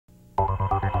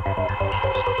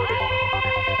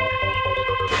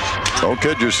Don't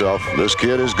kid yourself. This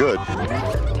kid is good. Look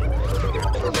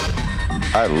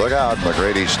out.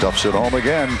 McGrady stuffs it home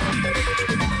again.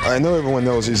 I know everyone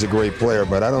knows he's a great player,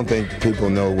 but I don't think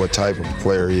people know what type of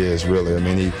player he is, really. I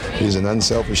mean, he's an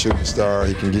unselfish shooting star.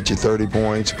 He can get you 30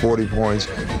 points, 40 points.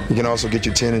 He can also get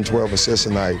you 10 and 12 assists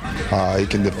a night. He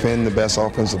can defend the best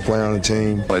offensive player on the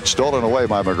team. It's stolen away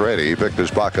by McGrady. He picked his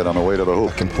pocket on the way to the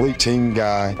hoop. A complete team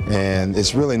guy, and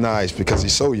it's really nice because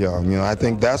he's so young. You know, I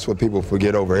think that's what people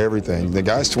forget over everything. The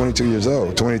guy's 22 years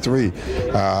old, 23.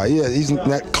 He's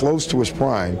not close to his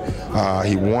prime.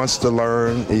 He wants to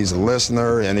learn. He's a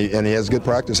listener, and he has good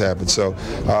practice habits. So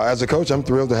as a coach, I'm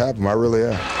thrilled to have him. I really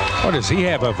am. Oh, does he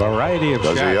have a variety of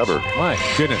shots? Does he ever? My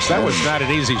goodness, that was not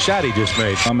an easy shot he just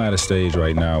made. I'm at a stage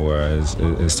right now where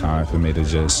it's time for me to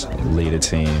just lead a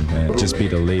team and just be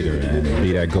the leader and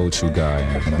be that go-to guy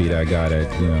and be that guy that,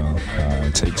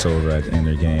 takes over at the end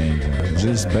of the game.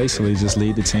 Just basically just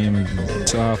lead the team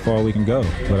to how far we can go.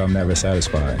 But I'm never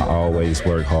satisfied. I always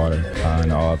work harder in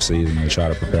the off-season to try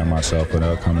to prepare myself for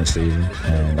the upcoming season.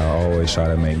 And I always try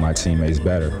to make my teammates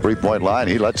better. Three-point line,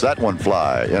 he lets that one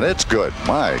fly, and it's good.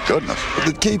 My goodness.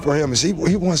 The key for him is he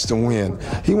wants to win.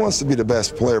 He wants to be the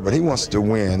best player, but he wants to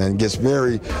win, and gets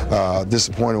very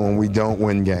disappointed when we don't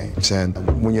win games. And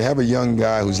when you have a young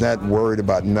guy who's not worried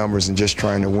about numbers and just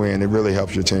trying to win, it really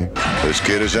helps your team. This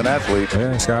kid is an athlete.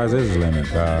 Yeah, sky's is the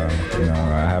limit. I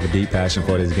have a deep passion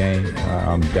for this game.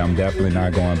 I'm definitely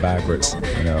not going backwards.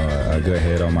 A good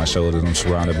head on my shoulders. I'm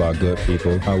surrounded by good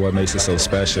people. What makes it so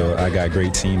special, I got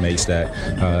great teammates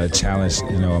that challenge,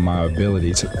 my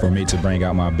ability for me to bring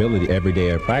out my ability every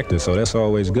day at practice. So that's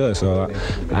always good. So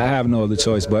I have no other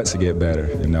choice but to get better.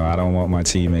 I don't want my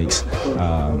teammates,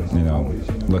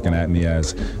 looking at me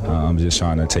as I'm just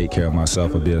trying to take care of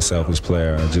myself or be a selfish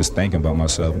player or just thinking about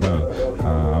myself. No,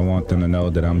 I want them to know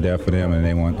that I'm there for them,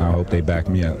 and I hope they back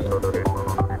me up.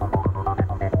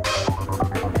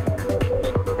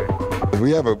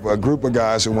 We have a group of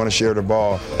guys who want to share the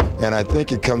ball, and I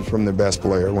think it comes from the best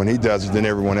player. When he does it, then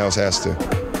everyone else has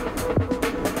to.